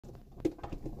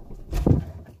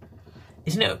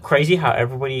Isn't it crazy how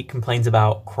everybody complains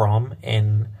about Chrom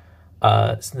in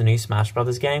the new Smash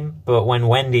Brothers game, but when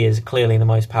Wendy is clearly the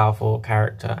most powerful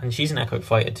character, and she's an Echo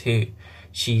Fighter too,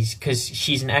 because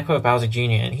she's an Echo of Bowser Jr.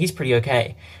 and he's pretty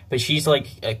okay, but she's like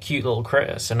a cute little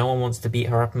critter, so no one wants to beat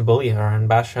her up and bully her and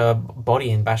bash her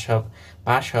body and bash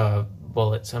her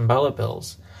bullets and bullet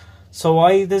bills. So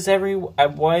why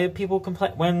are people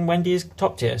complain when Wendy is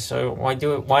top tier? So why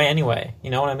do it? Why anyway?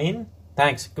 You know what I mean?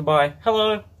 Thanks. Goodbye.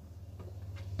 Hello.